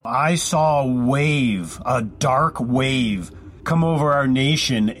I saw a dark wave come over our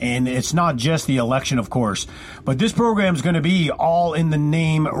nation, and it's not just the election, of course, but this program is going to be all in the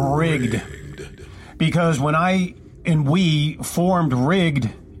name rigged. Because when we formed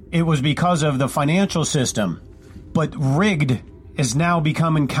Rigged, it was because of the financial system. But rigged is now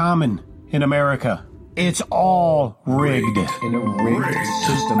becoming common in America. It's all rigged. In a rigged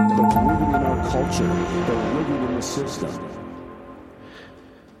system, they're rigging in our culture. They're rigging in the system.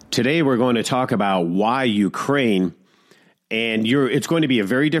 Today we're going to talk about why Ukraine, and it's going to be a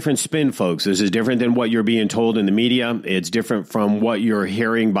very different spin, folks. This is different than what you're being told in the media. It's different from what you're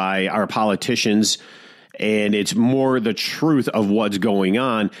hearing by our politicians, and it's more the truth of what's going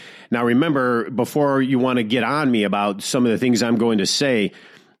on. Now, remember, before you want to get on me about some of the things I'm going to say,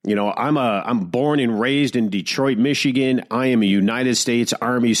 you know, I'm born and raised in Detroit, Michigan. I am a United States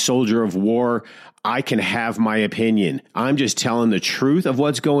Army soldier of war. I can have my opinion. I'm just telling the truth of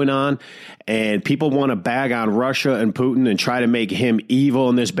what's going on. And people want to bag on Russia and Putin and try to make him evil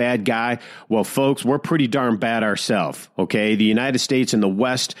and this bad guy. Well, folks, we're pretty darn bad ourselves. Okay. The United States and the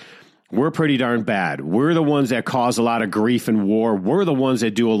West, we're pretty darn bad. We're the ones that cause a lot of grief and war. We're the ones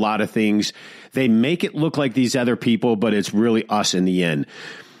that do a lot of things. They make it look like these other people, but it's really us in the end.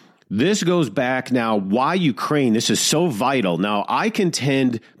 This goes back now, why Ukraine? This is so vital. Now, I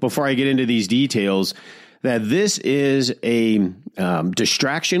contend, before I get into these details, that this is a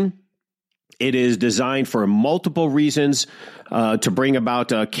distraction. It is designed for multiple reasons to bring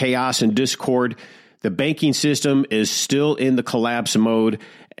about chaos and discord. The banking system is still in the collapse mode.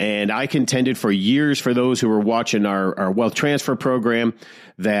 And I contended for years, for those who were watching our wealth transfer program,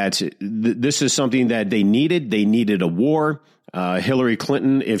 that this is something that they needed. They needed a war. Hillary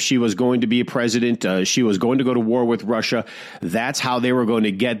Clinton, if she was going to be a president, she was going to go to war with Russia. That's how they were going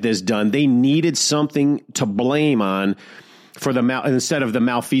to get this done. They needed something to blame on for instead of the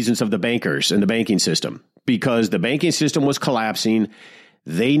malfeasance of the bankers and the banking system, because the banking system was collapsing.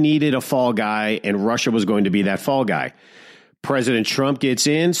 They needed a fall guy, and Russia was going to be that fall guy. President Trump gets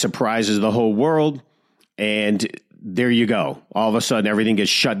in, surprises the whole world, and there you go. All of a sudden, everything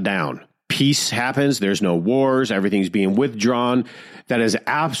gets shut down. Peace happens. There's no wars. Everything's being withdrawn. That is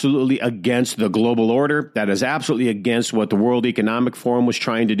absolutely against the global order. That is absolutely against what the World Economic Forum was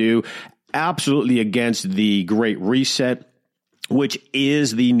trying to do. Absolutely against the Great Reset, which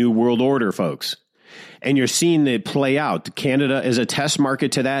is the New World Order, folks. And you're seeing it play out. Canada is a test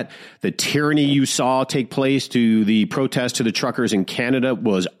market to that. The tyranny you saw take place to the protest to the truckers in Canada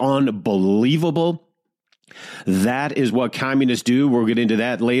was unbelievable. That is what communists do. We'll get into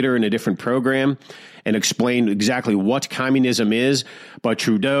that later in a different program and explain exactly what communism is. But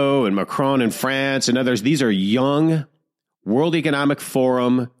Trudeau and Macron in France and others, these are young World Economic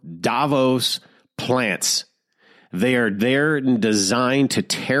Forum, Davos plants. They are there and designed to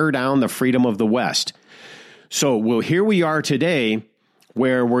tear down the freedom of the West. So, here we are today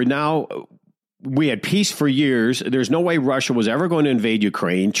where we had peace for years. There's no way Russia was ever going to invade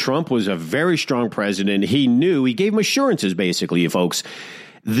Ukraine. Trump was a very strong president. He gave him assurances, basically, folks.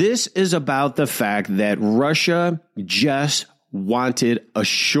 This is about the fact that Russia just wanted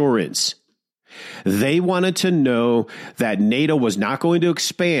assurance. They wanted to know that NATO was not going to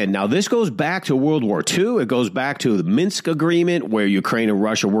expand. Now, this goes back to World War II. It goes back to the Minsk Agreement, where Ukraine and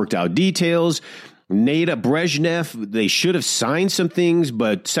Russia worked out details. NATO, Brezhnev, they should have signed some things,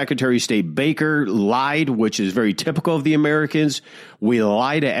 but Secretary of State Baker lied, which is very typical of the Americans. We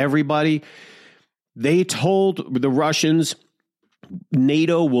lie to everybody. They told the Russians,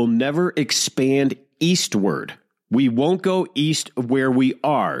 NATO will never expand eastward. We won't go east where we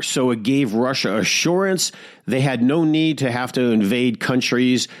are. So it gave Russia assurance. They had no need to have to invade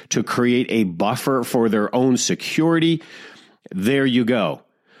countries to create a buffer for their own security. There you go.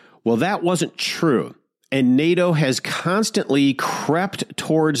 Well, that wasn't true. And NATO has constantly crept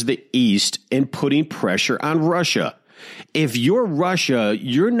towards the east and putting pressure on Russia. If you're Russia,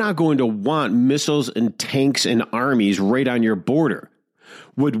 you're not going to want missiles and tanks and armies right on your border.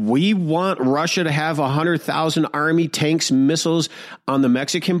 Would we want Russia to have 100,000 army, tanks, missiles on the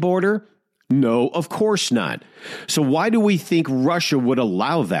Mexican border? No, of course not. So why do we think Russia would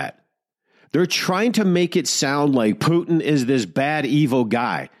allow that? They're trying to make it sound like Putin is this bad, evil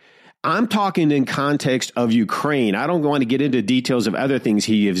guy. I'm talking in context of Ukraine. I don't want to get into details of other things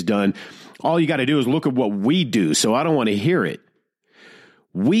he has done. All you got to do is look at what we do, so I don't want to hear it.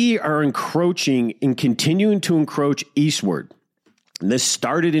 We are encroaching and continuing to encroach eastward. And this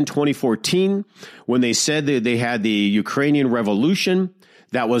started in 2014 when they said that they had the Ukrainian Revolution.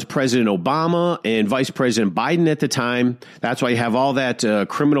 That was President Obama and Vice President Biden at the time. That's why you have all that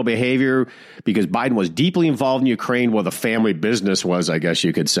criminal behavior, because Biden was deeply involved in Ukraine. Well, the family business was, I guess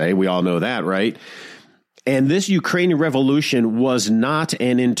you could say. We all know that, right? And this Ukrainian revolution was not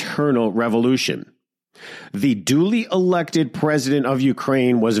an internal revolution. The duly elected president of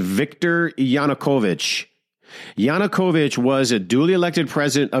Ukraine was Viktor Yanukovych. Yanukovych was a duly elected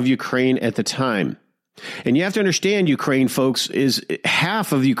president of Ukraine at the time. And you have to understand, Ukraine, folks, is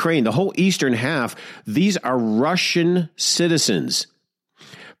half of Ukraine, the whole eastern half. These are Russian citizens,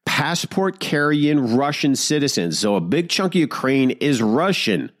 passport-carrying Russian citizens. So a big chunk of Ukraine is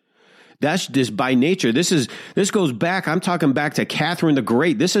Russian. That's just by nature. This goes back. I'm talking back to Catherine the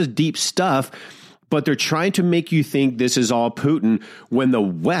Great. This is deep stuff, but they're trying to make you think this is all Putin when the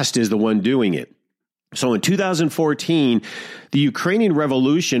West is the one doing it. So in 2014, the Ukrainian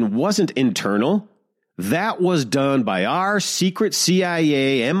revolution wasn't internal. That was done by our secret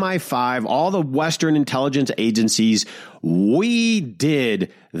CIA, MI5, all the Western intelligence agencies. We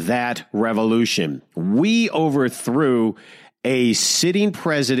did that revolution. We overthrew a sitting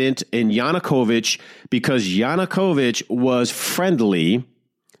president in Yanukovych because Yanukovych was friendly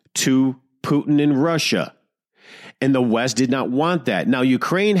to Putin in Russia. And the West did not want that. Now,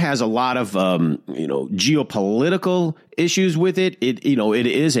 Ukraine has a lot of, geopolitical issues with it. It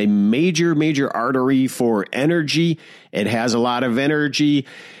is a major artery for energy. It has a lot of energy.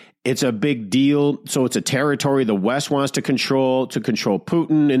 It's a big deal. So it's a territory the West wants to control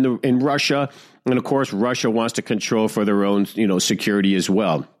Putin in Russia. And of course, Russia wants to control for their own, security as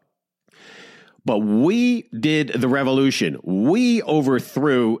well. But we did the revolution. We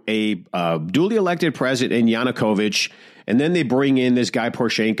overthrew a duly elected president in Yanukovych, and then they bring in this guy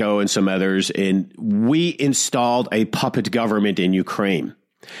Poroshenko and some others, and we installed a puppet government in Ukraine.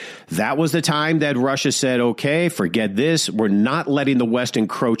 That was the time that Russia said, okay, forget this. We're not letting the West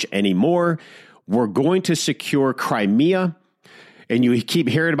encroach anymore. We're going to secure Crimea. And you keep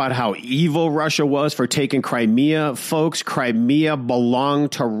hearing about how evil Russia was for taking Crimea. Folks, Crimea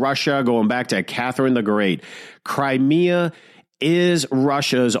belonged to Russia going back to Catherine the Great. Crimea is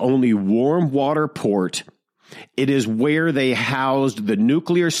Russia's only warm water port. It is where they housed the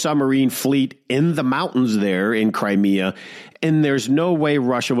nuclear submarine fleet in the mountains there in Crimea. And there's no way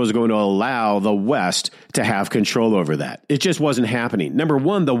Russia was going to allow the West to have control over that. It just wasn't happening. Number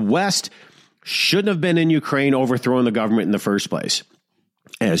one, the West shouldn't have been in Ukraine overthrowing the government in the first place.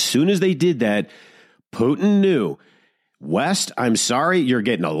 As soon as they did that, Putin knew, West, I'm sorry, you're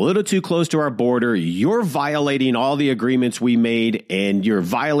getting a little too close to our border. You're violating all the agreements we made, and you're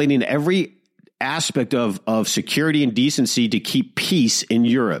violating every aspect of security and decency to keep peace in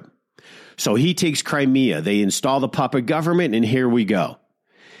Europe. So he takes Crimea. They install the puppet government, and here we go.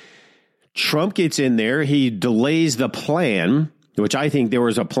 Trump gets in there. He delays the plan, which I think there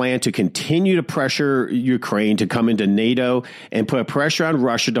was a plan to continue to pressure Ukraine to come into NATO and put pressure on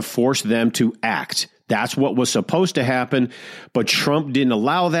Russia to force them to act. That's what was supposed to happen. But Trump didn't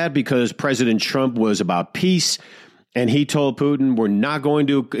allow that because President Trump was about peace. And he told Putin, we're not going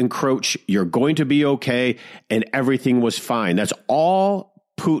to encroach. You're going to be okay. And everything was fine. That's all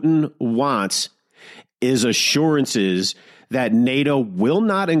Putin wants, is assurances that NATO will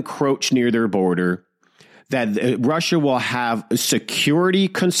not encroach near their border, that Russia will have security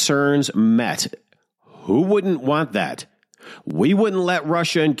concerns met. Who wouldn't want that? We wouldn't let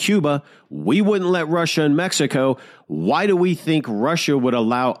Russia in Cuba. We wouldn't let Russia in Mexico. Why do we think Russia would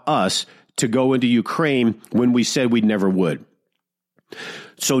allow us to go into Ukraine when we said we never would?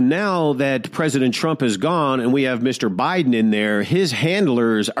 So now that President Trump is gone and we have Mr. Biden in there, his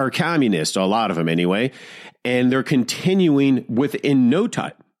handlers are communists, a lot of them anyway, and they're continuing within no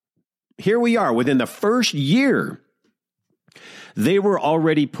time. Here we are, within the first year, they were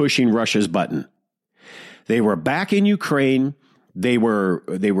already pushing Russia's button. They were back in Ukraine. They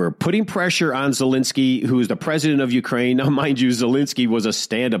were putting pressure on Zelensky, who is the president of Ukraine. Now, mind you, Zelensky was a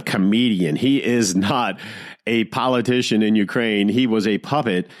stand-up comedian. He is not a politician in Ukraine. He was a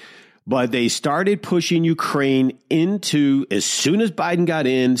puppet. But they started pushing Ukraine into, as soon as Biden got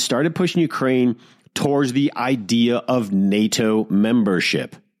in, started pushing Ukraine towards the idea of NATO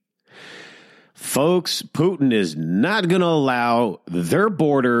membership. Folks, Putin is not going to allow their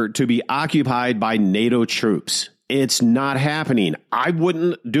border to be occupied by NATO troops. It's not happening. I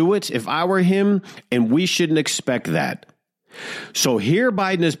wouldn't do it if I were him, and we shouldn't expect that. So here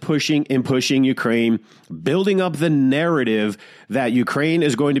Biden is pushing Ukraine, building up the narrative that Ukraine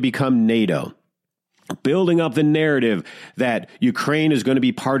is going to become NATO, building up the narrative that Ukraine is going to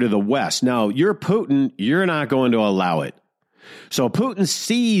be part of the West. Now, you're Putin, you're not going to allow it. So Putin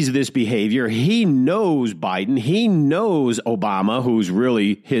sees this behavior. He knows Biden. He knows Obama, who's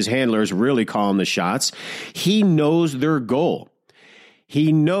really his handlers, really calling the shots. He knows their goal.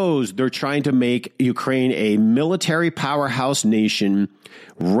 He knows they're trying to make Ukraine a military powerhouse nation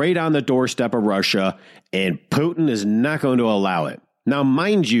right on the doorstep of Russia, and Putin is not going to allow it. Now,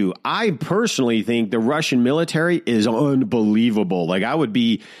 mind you, I personally think the Russian military is unbelievable. Like, I would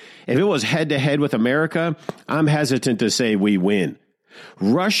be, if it was head-to-head with America, I'm hesitant to say we win.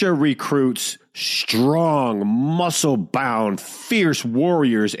 Russia recruits strong, muscle-bound, fierce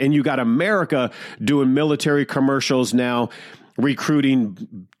warriors, and you got America doing military commercials now,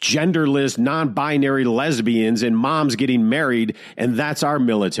 recruiting genderless, non-binary lesbians and moms getting married, and that's our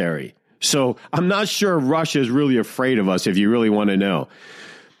military. So I'm not sure Russia is really afraid of us, if you really want to know.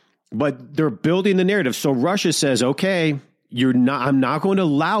 But they're building the narrative. So Russia says, okay, I'm not going to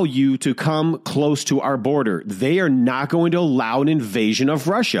allow you to come close to our border. They are not going to allow an invasion of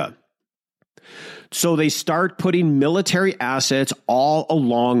Russia. So they start putting military assets all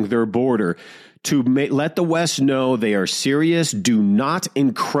along their border to let the West know they are serious. Do not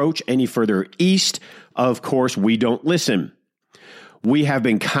encroach any further east. Of course, we don't listen. We have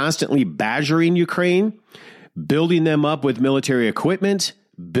been constantly badgering Ukraine, building them up with military equipment,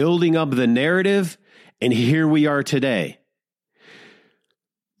 building up the narrative, and here we are today.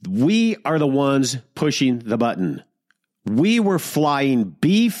 We are the ones pushing the button. We were flying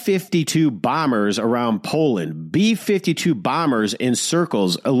B-52 bombers around Poland, B-52 bombers in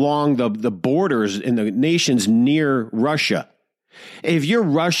circles along the borders in the nations near Russia. If you're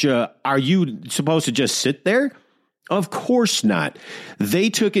Russia, are you supposed to just sit there? Of course not. They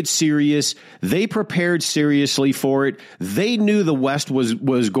took it serious. They prepared seriously for it. They knew the West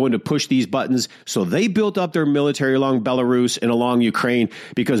was going to push these buttons, so they built up their military along Belarus and along Ukraine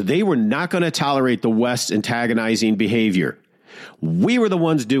because they were not going to tolerate the West's antagonizing behavior. We were the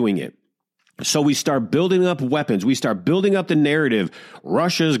ones doing it. So we start building up weapons. We start building up the narrative.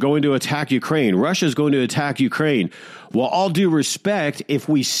 Russia is going to attack Ukraine. Russia is going to attack Ukraine. Well, all due respect, if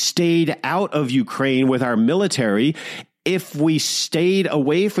we stayed out of Ukraine with our military, if we stayed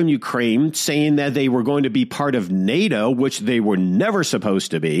away from Ukraine, saying that they were going to be part of NATO, which they were never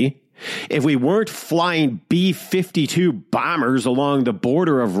supposed to be, if we weren't flying B-52 bombers along the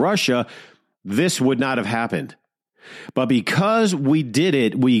border of Russia, this would not have happened. But because we did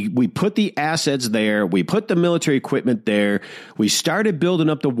it, we put the assets there, we put the military equipment there, we started building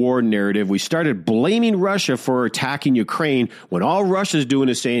up the war narrative, we started blaming Russia for attacking Ukraine when all Russia's doing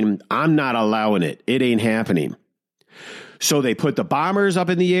is saying, I'm not allowing it. It ain't happening. So they put the bombers up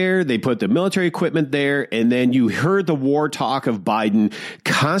in the air, they put the military equipment there, and then you heard the war talk of Biden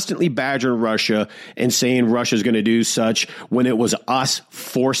constantly badgering Russia and saying Russia's going to do such when it was us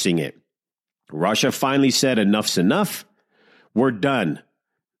forcing it. Russia finally said enough's enough. We're done.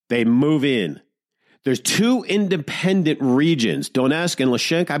 They move in. There's two independent regions, Donetsk and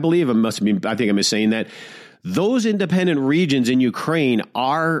Luhansk, I believe. I think I'm saying that. Those independent regions in Ukraine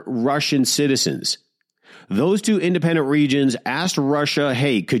are Russian citizens. Those two independent regions asked Russia,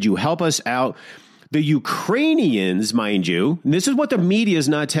 hey, could you help us out? The Ukrainians, mind you, and this is what the media is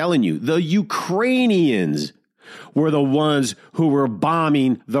not telling you, the Ukrainians were the ones who were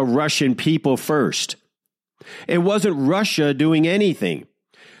bombing the Russian people first. It wasn't Russia doing anything.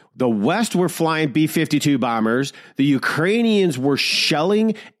 The West were flying B-52 bombers. The Ukrainians were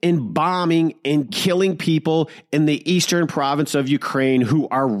shelling and bombing and killing people in the eastern province of Ukraine who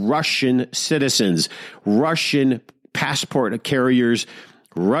are Russian citizens, Russian passport carriers,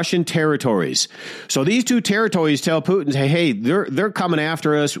 Russian territories. So these two territories tell Putin, hey, they're coming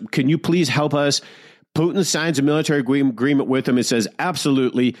after us. Can you please help us? Putin signs a military agreement with them and says,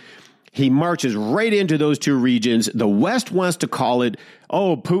 absolutely. He marches right into those two regions. The West wants to call it,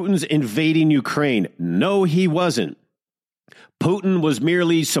 oh, Putin's invading Ukraine. No, he wasn't. Putin was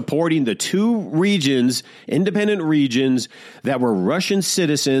merely supporting the two regions, independent regions that were Russian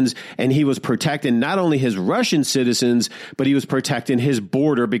citizens, and he was protecting not only his Russian citizens, but he was protecting his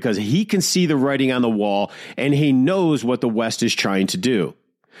border because he can see the writing on the wall and he knows what the West is trying to do.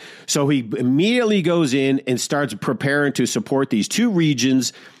 So he immediately goes in and starts preparing to support these two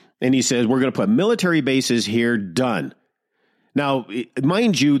regions. And he says, we're going to put military bases here, done. Now,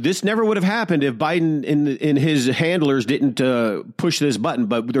 mind you, this never would have happened if Biden and his handlers didn't push this button,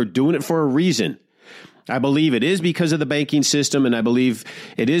 but they're doing it for a reason. I believe it is because of the banking system, and I believe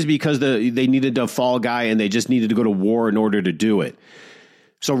it is because they needed a fall guy and they just needed to go to war in order to do it.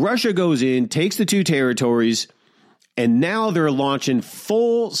 So Russia goes in, takes the two territories, and now they're launching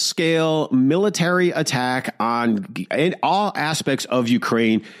full-scale military attack on all aspects of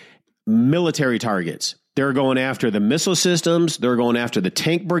Ukraine, military targets. They're going after the missile systems. They're going after the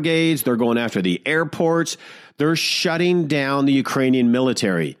tank brigades. They're going after the airports. They're shutting down the Ukrainian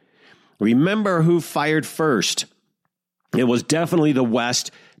military. Remember who fired first. It was definitely the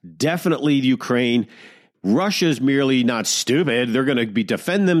West, definitely Ukraine. Russia's merely not stupid. They're going to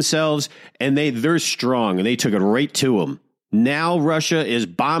defend themselves, and they're strong, and they took it right to them. Now Russia is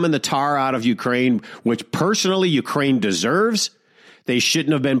bombing the tar out of Ukraine, which personally Ukraine deserves. They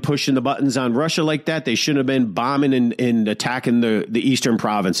shouldn't have been pushing the buttons on Russia like that. They shouldn't have been bombing and attacking the eastern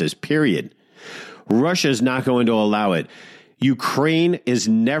provinces, period. Russia is not going to allow it. Ukraine is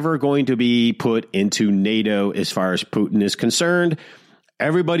never going to be put into NATO as far as Putin is concerned.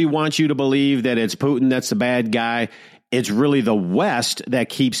 Everybody wants you to believe that it's Putin that's the bad guy. It's really the West that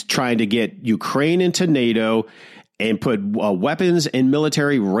keeps trying to get Ukraine into NATO and put weapons and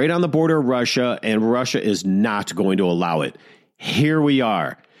military right on the border of Russia, and Russia is not going to allow it. Here we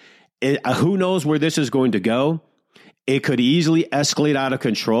are. Who knows where this is going to go? It could easily escalate out of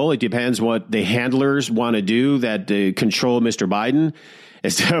control. It depends what the handlers want to do that control Mr. Biden.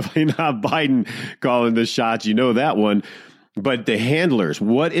 It's definitely not Biden calling the shots. You know that one. But the handlers,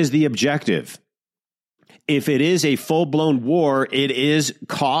 what is the objective? If it is a full-blown war, it is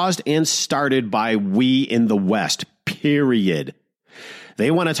caused and started by we in the West, period. They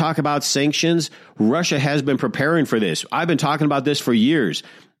want to talk about sanctions. Russia has been preparing for this. I've been talking about this for years.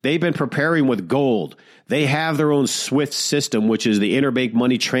 They've been preparing with gold. They have their own SWIFT system, which is the interbank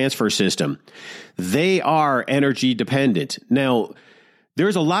money transfer system. They are energy dependent. Now,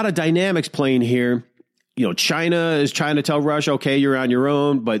 there's a lot of dynamics playing here. You know, China is trying to tell Russia, okay, you're on your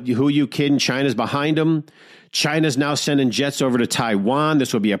own, but who are you kidding? China's behind them. China's now sending jets over to Taiwan.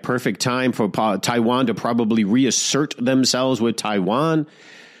 This would be a perfect time for Taiwan to probably reassert themselves with Taiwan.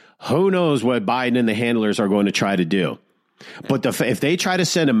 Who knows what Biden and the handlers are going to try to do. But if they try to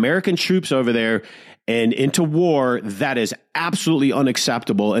send American troops over there and into war, that is absolutely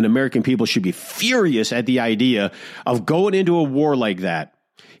unacceptable. And American people should be furious at the idea of going into a war like that.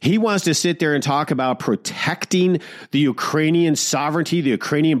 He wants to sit there and talk about protecting the Ukrainian sovereignty, the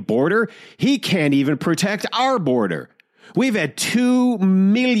Ukrainian border. He can't even protect our border. We've had 2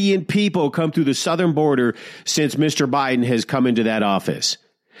 million people come through the southern border since Mr. Biden has come into that office.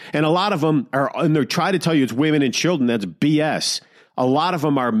 And a lot of them are, and they're trying to tell you it's women and children. That's BS. A lot of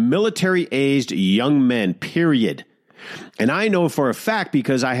them are military-aged young men, period. And I know for a fact,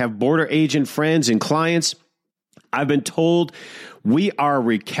 because I have border agent friends and clients, I've been told we are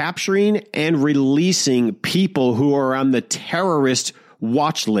recapturing and releasing people who are on the terrorist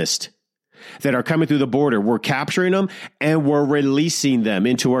watch list that are coming through the border. We're capturing them and we're releasing them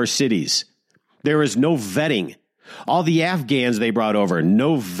into our cities. There is no vetting. All the Afghans they brought over,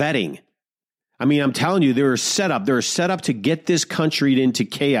 no vetting. I mean, I'm telling you, they're set up to get this country into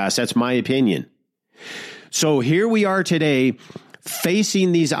chaos. That's my opinion. So here we are today,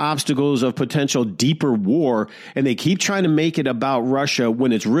 facing these obstacles of potential deeper war, and they keep trying to make it about Russia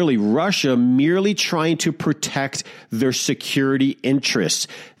when it's really Russia merely trying to protect their security interests.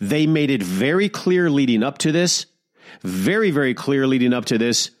 They made it very clear leading up to this, very, very clear leading up to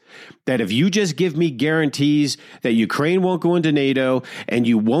this, that if you just give me guarantees that Ukraine won't go into NATO and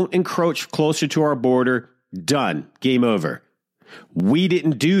you won't encroach closer to our border, done, game over. We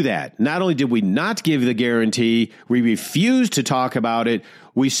didn't do that. Not only did we not give the guarantee, we refused to talk about it.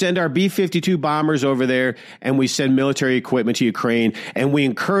 We send our B-52 bombers over there and we send military equipment to Ukraine, and we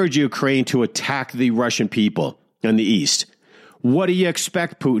encourage Ukraine to attack the Russian people in the east. What do you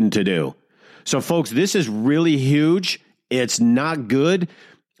expect Putin to do? So, folks, this is really huge. It's not good.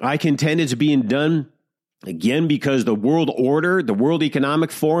 I contend it's being done, again, because the world order, the World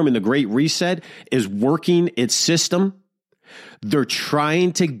Economic Forum, and the Great Reset is working its system. They're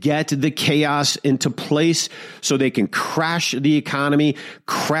trying to get the chaos into place so they can crash the economy,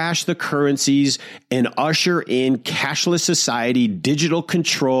 crash the currencies, and usher in cashless society, digital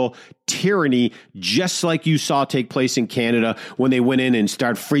control, tyranny, just like you saw take place in Canada when they went in and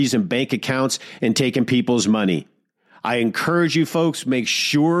started freezing bank accounts and taking people's money. I encourage you folks, make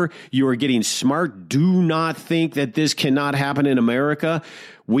sure you are getting smart. Do not think that this cannot happen in America.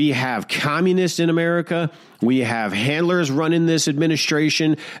 We have communists in America. We have handlers running this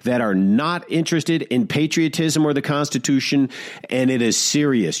administration that are not interested in patriotism or the Constitution, and it is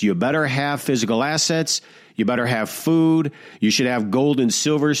serious. You better have physical assets. You better have food. You should have gold and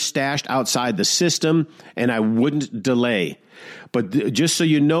silver stashed outside the system, and I wouldn't delay. But just so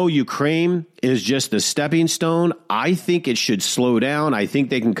you know, Ukraine is just the stepping stone. I think it should slow down. I think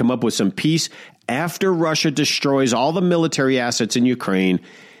they can come up with some peace after Russia destroys all the military assets in Ukraine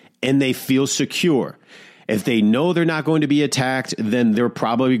and they feel secure. If they know they're not going to be attacked, then they're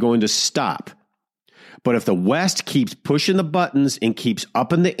probably going to stop. But if the West keeps pushing the buttons and keeps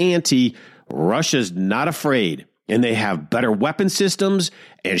upping the ante, Russia's not afraid. And they have better weapon systems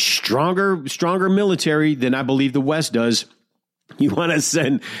and stronger military than I believe the West does. You want to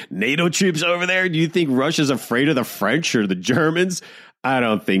send NATO troops over there? Do you think Russia's afraid of the French or the Germans? I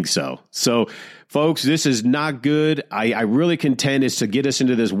don't think so. So, folks, this is not good. I really contend is to get us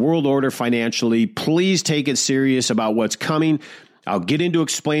into this world order financially. Please take it serious about what's coming. I'll get into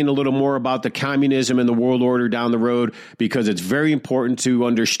explain a little more about the communism and the world order down the road because it's very important to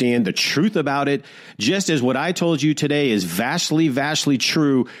understand the truth about it. Just as what I told you today is vastly, vastly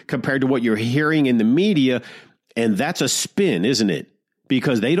true compared to what you're hearing in the media. And that's a spin, isn't it?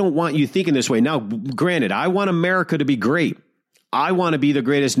 Because they don't want you thinking this way. Now, granted, I want America to be great. I want to be the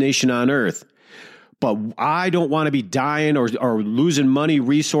greatest nation on earth. But I don't want to be dying or losing money,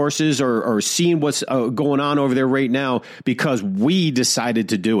 resources, or seeing what's going on over there right now because we decided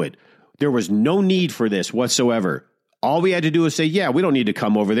to do it. There was no need for this whatsoever. All we had to do was say, yeah, we don't need to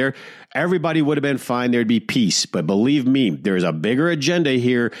come over there. Everybody would have been fine. There'd be peace. But believe me, there's a bigger agenda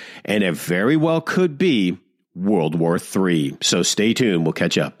here, and it very well could be World War III. So stay tuned. We'll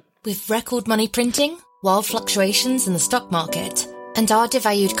catch up. With record money printing, wild fluctuations in the stock market, and our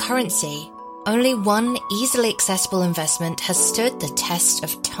devalued currency, only one easily accessible investment has stood the test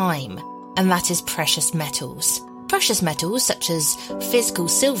of time, and that is precious metals. Precious metals, such as physical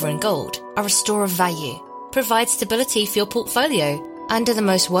silver and gold, are a store of value, provide stability for your portfolio, and are the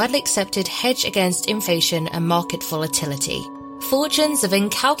most widely accepted hedge against inflation and market volatility. Fortunes of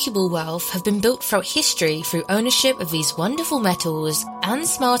incalculable wealth have been built throughout history through ownership of these wonderful metals, and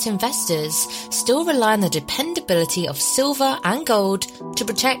smart investors still rely on the dependability of silver and gold to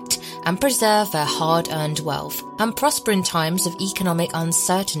protect and preserve their hard-earned wealth and prosper in times of economic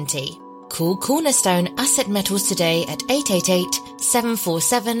uncertainty. Call Cornerstone Asset Metals today at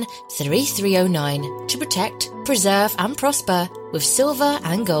 888-747-3309 to protect, preserve and prosper with silver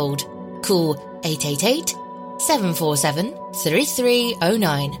and gold. Call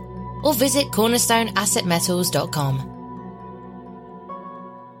 888-747-3309 or visit cornerstoneassetmetals.com.